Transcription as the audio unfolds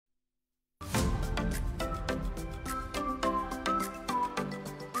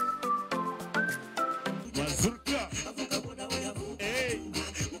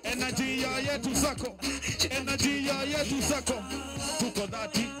Yetu Sacco. Energy ya Yetu Sacco. Tuko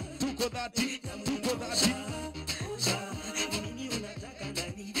dhati, tuko dhati, tuko dhati.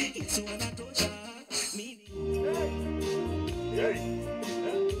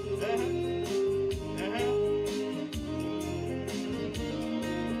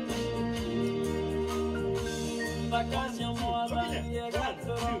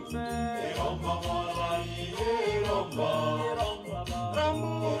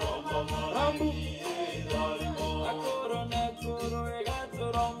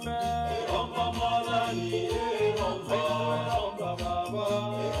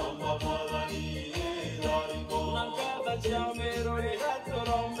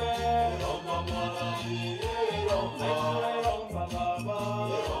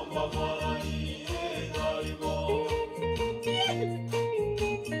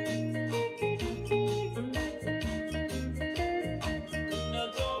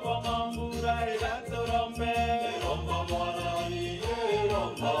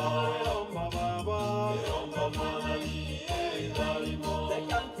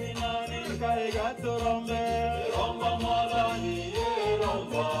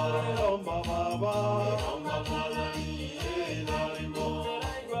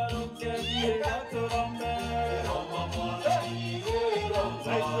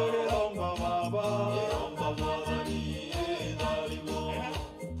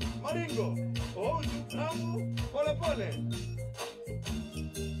 Maringo, oh, Rambo, pole pole.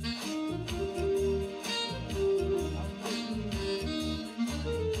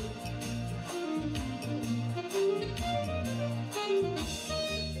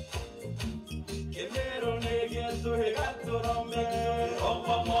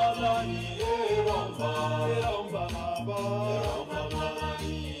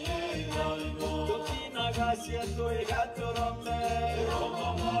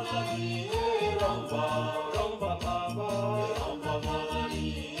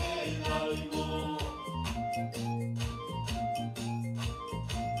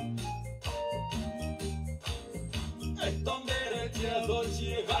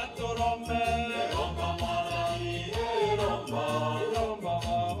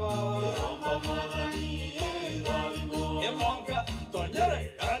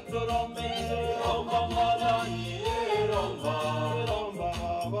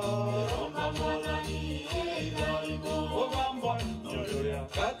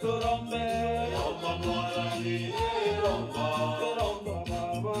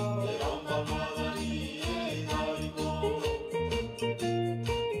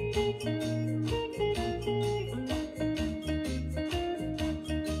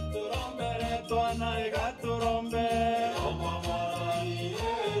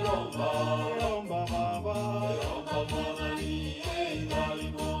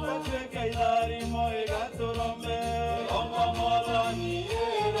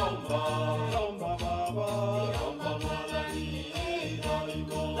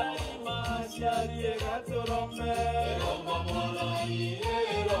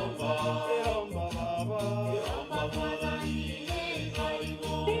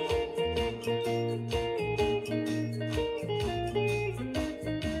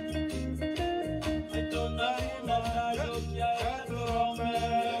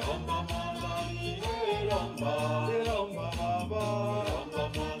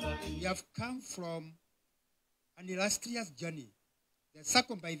 We have come from an illustrious journey. The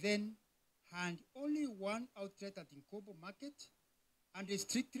Sacco by then had only one outlet at Inkobo Market and is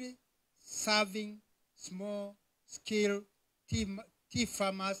strictly serving small-scale tea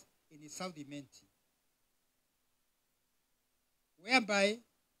farmers in the South Imenti, whereby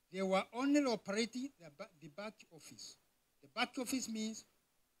they were only operating the back office. The back office means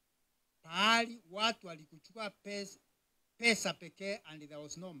pahali watu walikuchukua pesa pekee and there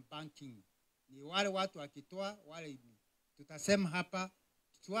was no banking. Ni wale watu wakitoa, wale tutasema hapa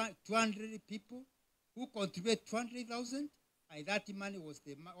 200 people who contribute 200,000, and that money was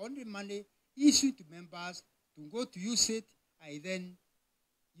the only money issued to members to go to use it. I then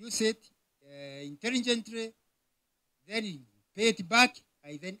use it intelligently, then pay it back,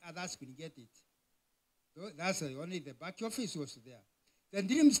 and then others could get it. So that's only the back office was there. The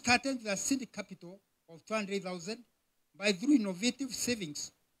dream started with a syndicate capital of 200,000 by through innovative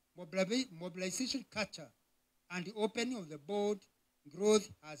savings, mobilization culture, and the opening of the board. Growth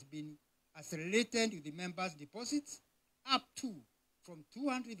has been accelerated with the members' deposits up to from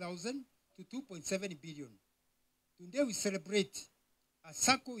 200,000 to 2.7 billion. Today we celebrate a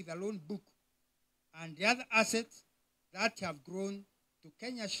Sacco with a loan book and the other assets that have grown to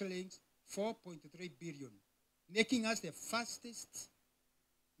Kenya shillings 4.3 billion, making us the fastest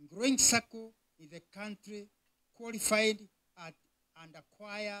growing Sacco in the country qualified at and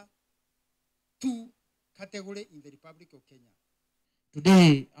acquire 2 category in the Republic of Kenya.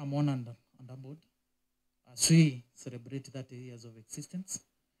 Today, I'm honored and humbled as we celebrate 30 years of existence.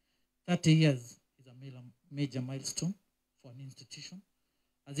 30 years is a major milestone for an institution,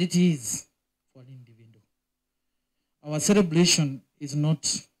 as it is for an individual. Our celebration is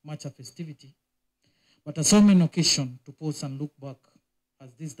not much a festivity, but a solemn occasion to pause and look back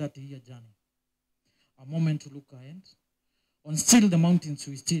as this 30-year journey. A moment to look ahead on still the mountains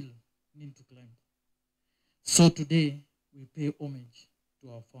we still need to climb. So today, we pay homage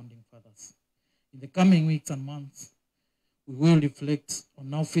to our founding fathers. In the coming weeks and months, we will reflect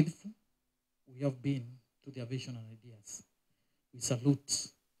on how faithful we have been to their vision and ideas. We salute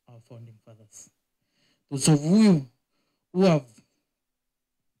our founding fathers. Those of you who have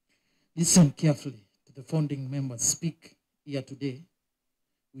listened carefully to the founding members speak here today,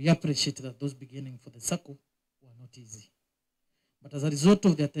 we appreciate that those beginning for the Sacco were not easy. But as a result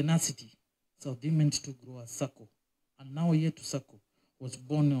of their tenacity, Saudi meant to grow a Sacco, and now Yetu Sacco was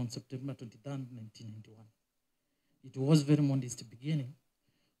born on September 23, 1991. It was very modest beginning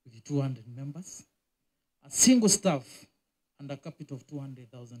with 200 members, a single staff, and a capital of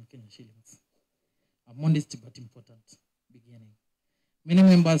 200,000 Kenyan shillings. A modest but important beginning. Many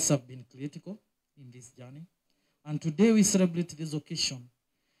members have been critical in this journey, and today we celebrate this occasion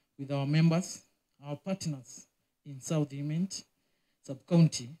with our members, our partners in South Image,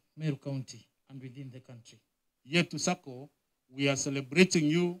 Sub-County, Meru County, and within the country. Yetu Sacco, we are celebrating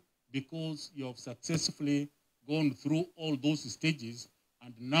you because you have successfully gone through all those stages,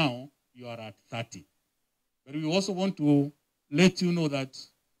 and now you are at 30. But we also want to let you know that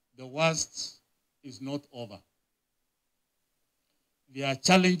the worst is not over. There are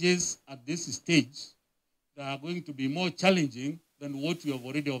challenges at this stage that are going to be more challenging than what you have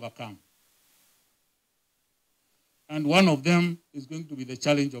already overcome. And one of them is going to be the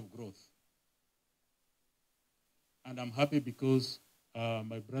challenge of growth. And I'm happy because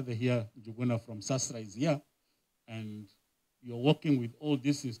my brother here, Juguna from Sasra, is here, and you're working with all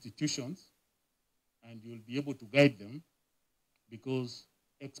these institutions, and you'll be able to guide them, because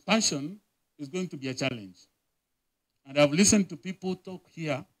expansion is going to be a challenge. And I've listened to people talk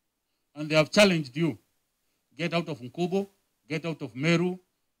here, and they have challenged you. Get out of Nkubo, get out of Meru,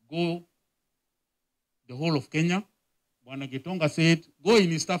 go the whole of Kenya. Bwana Gitonga said, go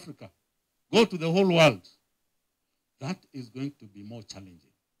in East Africa, go to the whole world. That is going to be more challenging.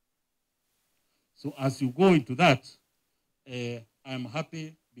 So as you go into that, I'm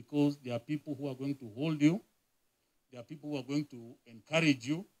happy because there are people who are going to hold you. There are people who are going to encourage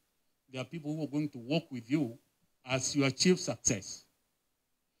you. There are people who are going to work with you as you achieve success.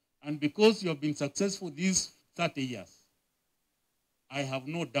 And because you have been successful these 30 years, I have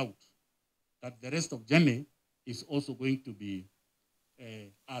no doubt that the rest of journey is also going to be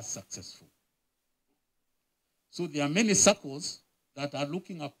as successful. So there are many circles that are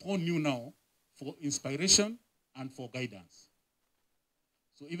looking upon you now for inspiration and for guidance.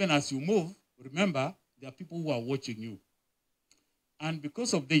 So even as you move, remember, there are people who are watching you. And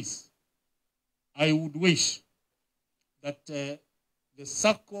because of this, I would wish that the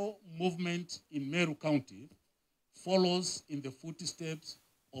Sacco movement in Meru County follows in the footsteps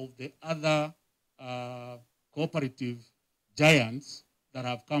of the other cooperative giants that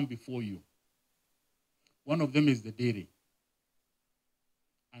have come before you. One of them is the dairy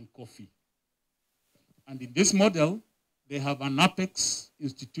and coffee. And in this model, they have an apex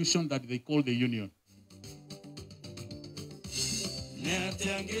institution that they call the union.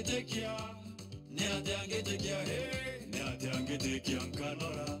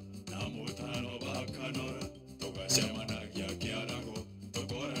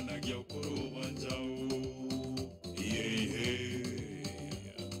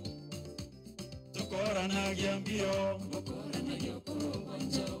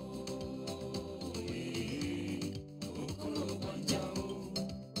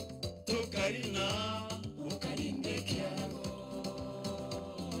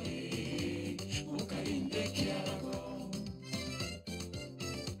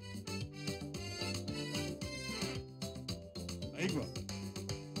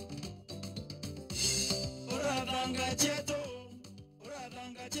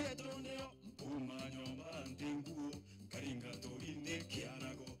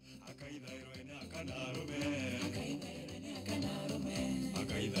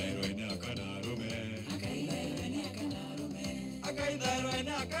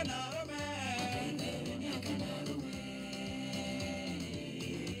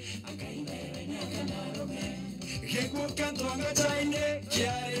 Canto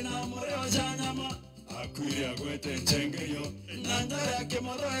agwete chengerio nandara ke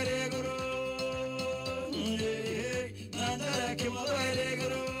modoere guru nandara ke modoere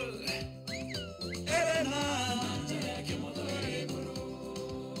guru erena nandara ke modoere guru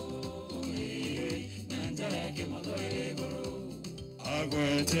nandara ke modoere guru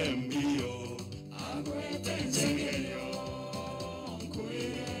agwete mbio agwete chengerio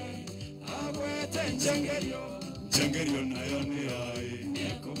kuire agwete chengerio nayo ni ai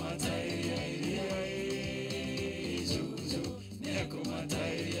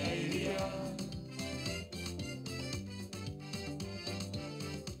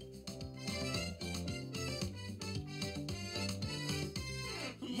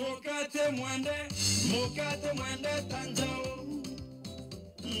Mukate mwende tanjao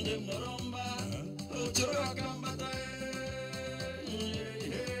nde moromba ochora kambata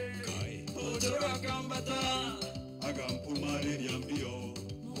ochora kambata agampumari riambio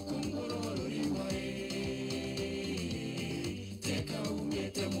mukongororo riwae teka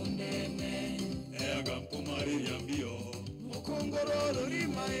ungete mundeme agampumari riambio mukongororo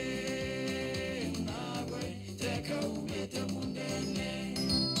riwae nagwe teka ungete mundeme.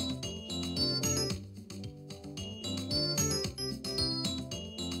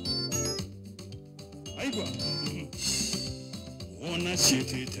 Ona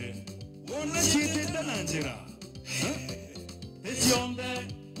shitite nanjira esiombe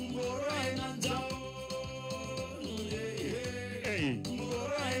mborai nanjao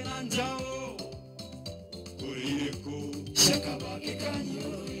mborai nanjao kuriko shakabaki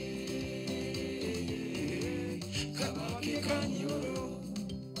kanyoro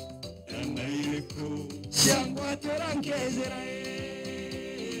anairiko shangwatera nkejera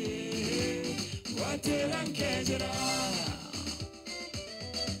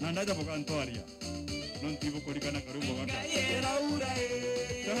Nanda pokantoaria non tipo korikana karubo kaka gaira urae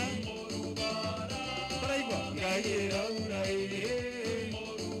morubara paraigwa gaira urae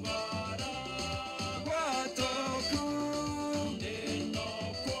morubara kwatoku ndeno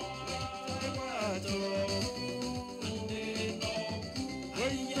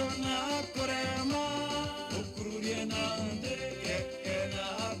wayona korema okururie nande ekena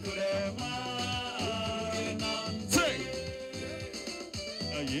korema okururie nande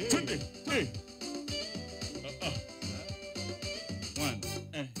Tunde, hey. One.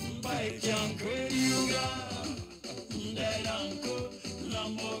 Bike yanko yuga, ndairanko,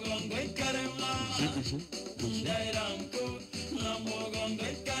 lamogongo ikarema. Ndairanko, lamogongo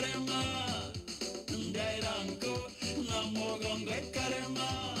ikarema. Ndairanko, lamogongo ikarema.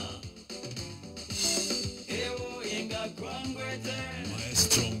 Ewo inga kwangwete,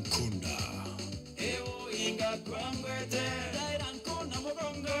 Maestro Mkunda. Ewo inga kwangwete.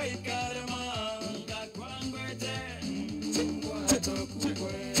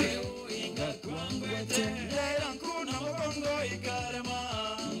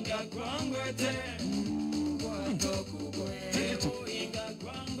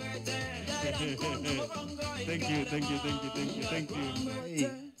 Thank you.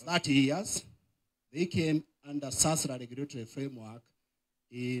 30 years. They came under SASRA regulatory framework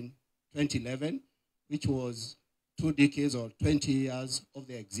in 2011, which was 2 decades or 20 years of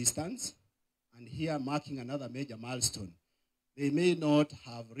their existence, and here marking another major milestone. They may not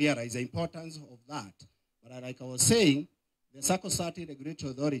have realized the importance of that, but like I was saying, the Sacco Society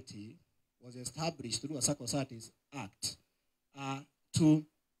Regulatory Authority was established through a Sacco Societies Act to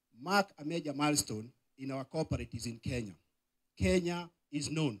mark a major milestone in our cooperatives in Kenya. Kenya is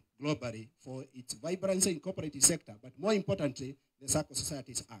known globally for its vibrancy in cooperative sector, but more importantly, the Sacco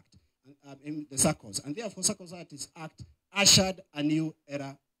Societies Act. The SACCOs. And therefore, Sacco Societies Act ushered a new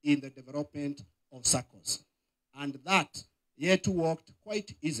era in the development of SACCOs. And that Yetu worked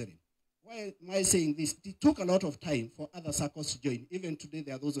quite easily. Why am I saying this? It took a lot of time for other SACCOs to join. Even today,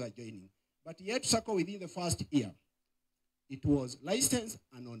 there are those who are joining. But Yetu Sacco, within the first year, it was licensed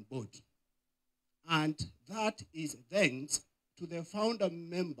and on board. And that is thanks to the founder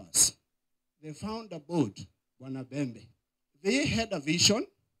members, the founder board, Wanabembe. They had a vision.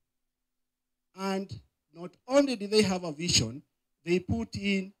 And not only did they have a vision, they put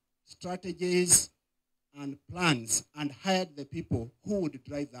in strategies and plans and hired the people who would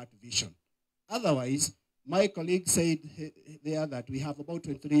drive that vision. Otherwise, my colleague said there that we have about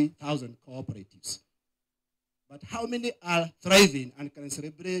 23,000 cooperatives. But how many are thriving and can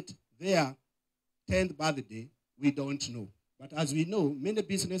celebrate their 10th birthday, we don't know. But as we know, many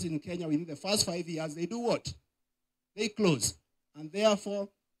businesses in Kenya within the first 5 years, they do what? They close. And therefore,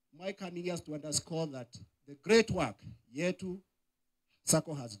 my coming here is to underscore that the great work Yetu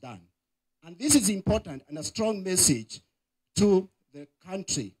Sacco has done. And this is important and a strong message to the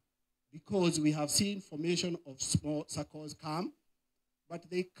country because we have seen formation of small circles come, but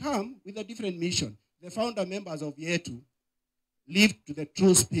they come with a different mission. The founder members of Yetu lived to the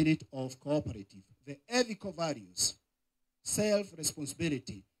true spirit of cooperative, the ethical values,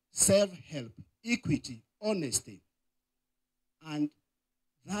 self-responsibility, self-help, equity, honesty. And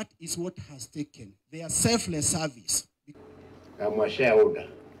that is what has taken their selfless service. I'm a shareholder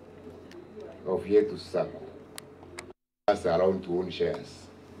of Yetu Sacco. That's around to own shares.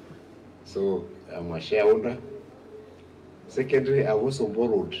 So I'm a shareholder. Secondly, I also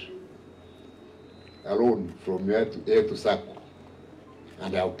borrowed a loan from Yetu Sacco,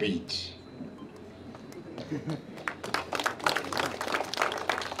 and I've paid.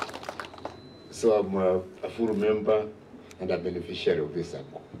 So I'm a full member and a beneficiary of this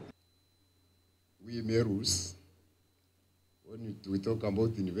Sacco. We Merus, when we talk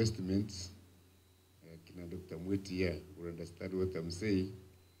about investments, Dr. Mweti here will understand what I'm saying.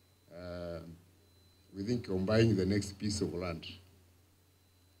 We think on buying the next piece of land.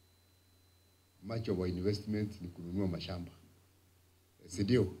 Much of our investment in kununua mashamba.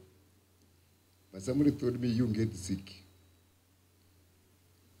 Sidio. But somebody told me you get sick.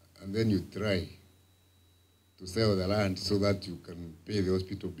 And then you try to sell the land so that you can pay the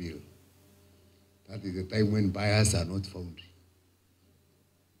hospital bill. That is the time when buyers are not found.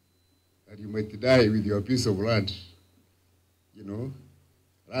 That you might die with your piece of land. You know,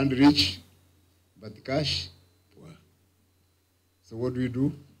 land rich, but cash poor. So what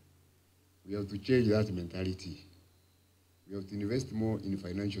do? We have to change that mentality. We have to invest more in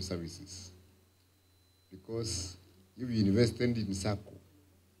financial services. Because if you invested in Sacco,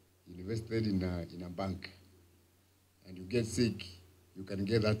 you invested in a bank, and you get sick, you can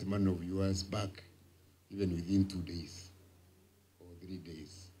get that money of yours back even within 2 days or 3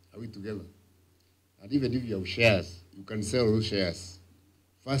 days. Are we together? And even if you have shares, you can sell those shares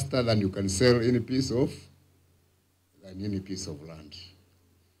faster than you can sell any piece of land.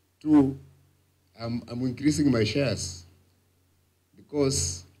 Two, I'm increasing my shares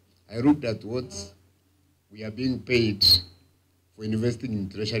because I looked at what we are being paid for investing in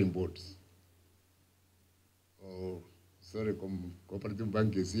treasury boards. Oh, sorry, cooperative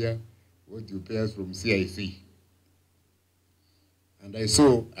bank is here. What you pay us from CIC. And I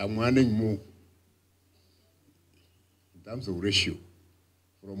saw I'm earning more in terms of ratio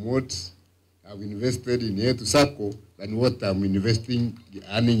from what I've invested in Yetu Sacco than what I'm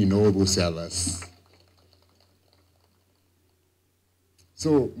earning in all those others.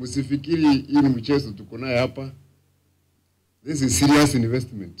 So, msifikiri hii ni mchezo tuko nayo hapa. This is serious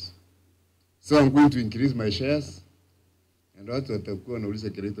investment. So I'm going to increase my shares. And watu watakuwa wanauliza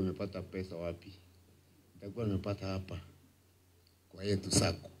Kirito umepata pesa wapi? Nitakuwa nimepata hapa kwa Yetu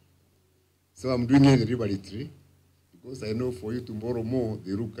Sacco. So I'm doing it deliberately because I know for you to borrow more,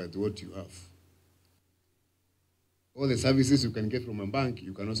 they look at what you have. All the services you can get from a bank,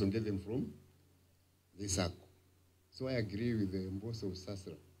 you can also get them from this Sacco. So I agree with the boss of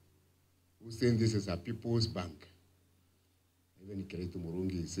Sasra, who saying this is a people's bank. Even Kirito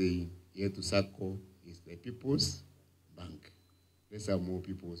Murungi is saying Yetu Sacco is the people's bank. Let's have more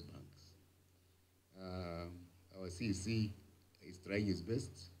people's banks. Our CEC is trying its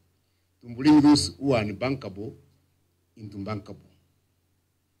best to bring those who are unbankable into bankable.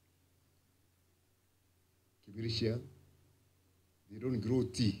 Kibirisha, they don't grow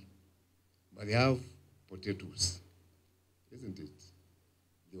tea, but they have potatoes, isn't it?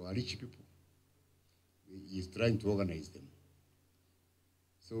 They were rich people. He is trying to organize them.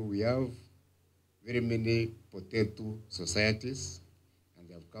 So we have very many potato societies, and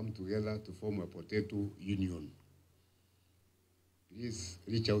they have come together to form a potato union. Please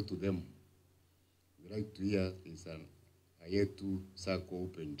reach out to them. We'd like to hear is a Yetu Sacco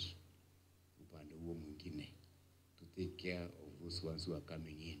opened upande huo mwingine to take care of those ones who are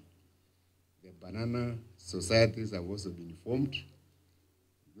coming in. The banana societies have also been formed.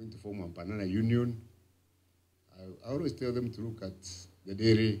 We're going to form a banana union. I always tell them to look at the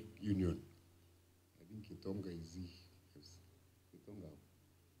dairy union. I think Gitonga is Gitonga.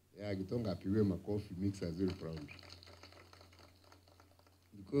 Yeah, Gitonga apiwe makofi makes us very proud.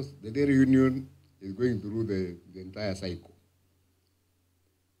 Because the dairy union is going through the entire cycle.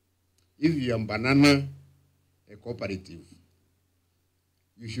 If you are banana a cooperative,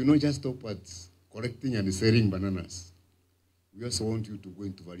 you should not just stop at collecting and selling bananas. We also want you to go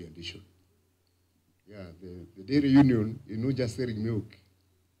into value addition. Yeah, the dairy union is not just selling milk.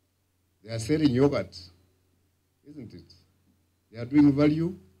 They are selling yogurt, isn't it? They are doing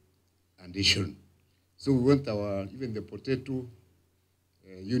value addition. So we want even the potato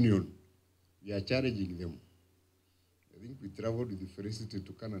union, we are challenging them. I think we traveled with the Felicity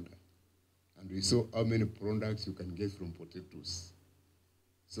to Canada And we saw how many products you can get from potatoes.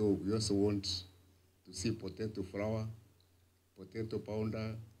 So we also want to see potato flour, potato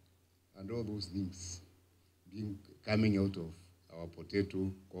powder, and all those things coming out of our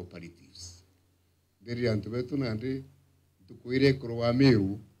potato cooperatives. Ndiri antu betu nandi tukuire kurowa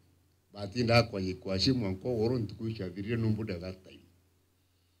meru batinda kwa shimu anko oro ntukuisha virire numbuda that time.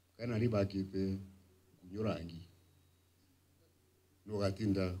 Kana ni bakite kunyorangi. No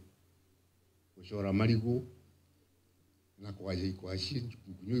gatinda kushora marigo na kwa shi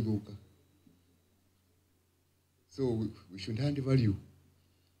kunyoiduka. So we should hand value.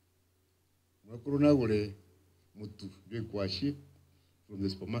 Mwakuruna gure mutu de kwashi from the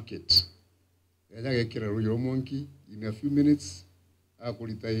supermarket. Yaja gekira royo monkey in a few minutes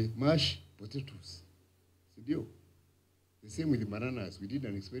akulitai mash potatoes. Sidio. The same with the bananas. We did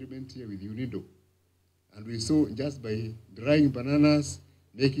an experiment here with Unido. And we saw just by drying bananas,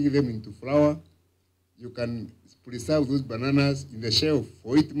 making them into flour, you can preserve those bananas in the shelf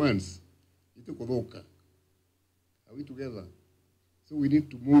for 8 months. Are we together? So we need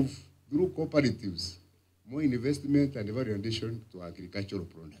to move through cooperatives, more investment and value addition to agricultural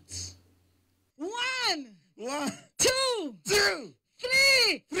products. 1, 1, 2, 2,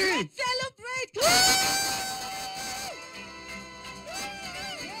 3. 3. Let's celebrate.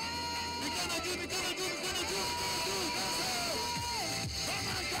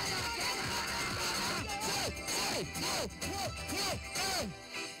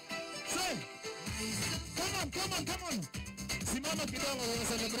 Come on. Simama kidogo wa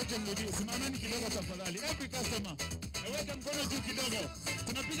celebrate mudi. Simameni kidogo tafadhali. Every customer. Weka mkono juu kidogo.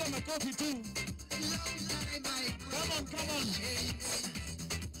 Tunapiga makofi tu. Come on.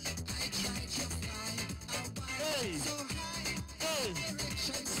 Hey.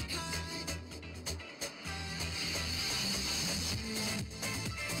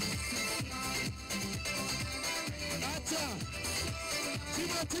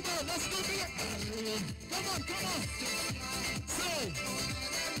 Timo, let's go big. Come on. Say,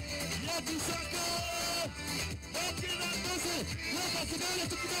 Yetu Sacco. Let's get that busy.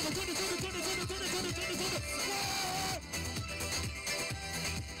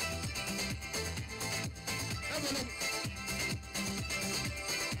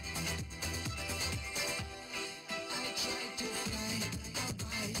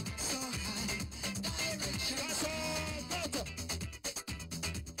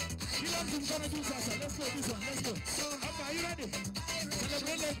 Let's go this one. Let's go. Papa, are you ready?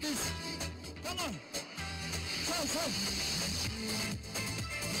 Celebrate like this. Come on. So.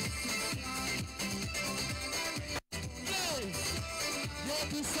 Hey.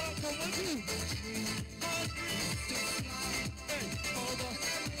 Yetu Sacco, Mati. Hey, over.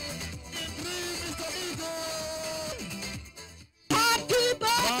 In 3, Mr. Vito. Happy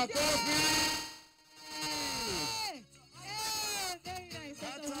birthday. Makofi. Very nice.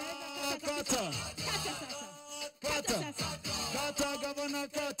 Kata gavana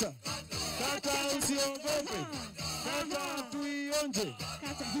kata usiogope, kata tuionje.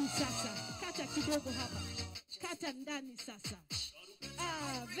 Kata hii sasa. Kata kidogo hapa. Kata ndani sasa.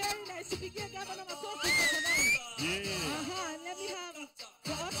 Very nice. Tupigie gavana makofi tafadhali. Yeah. Let me have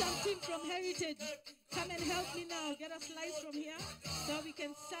the awesome team from Heritage. Come and help me now. Get a slice from here so we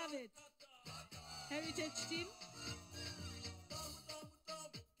can serve it. Heritage team.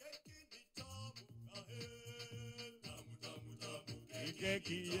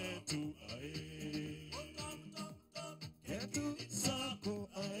 Keki yetu ae, Yetu Sacco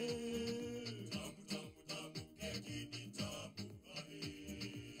ae, keki ni tamu ae,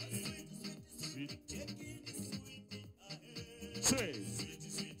 sweet keki ni sweet ae, say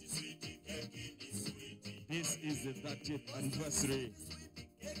sweet keki ni sweet. This is the 30th anniversary.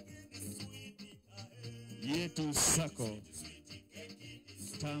 Yetu Sacco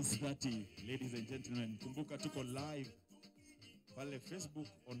turns 30, ladies and gentlemen. Kumbuka tuko live pale Facebook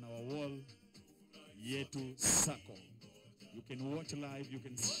on our wall, Yetu Sacco. You can watch live, you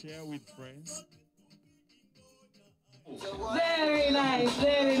can share with friends. Very nice.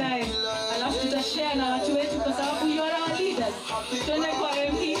 Alafu tutashare na watu wetu kwa sababu you are our leaders. Tuende kwa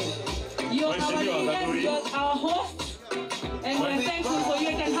MP. You are our leaders, you are our host. And we're thankful for you.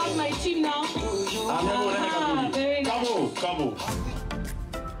 I can have my team now. Very nice. Kabo.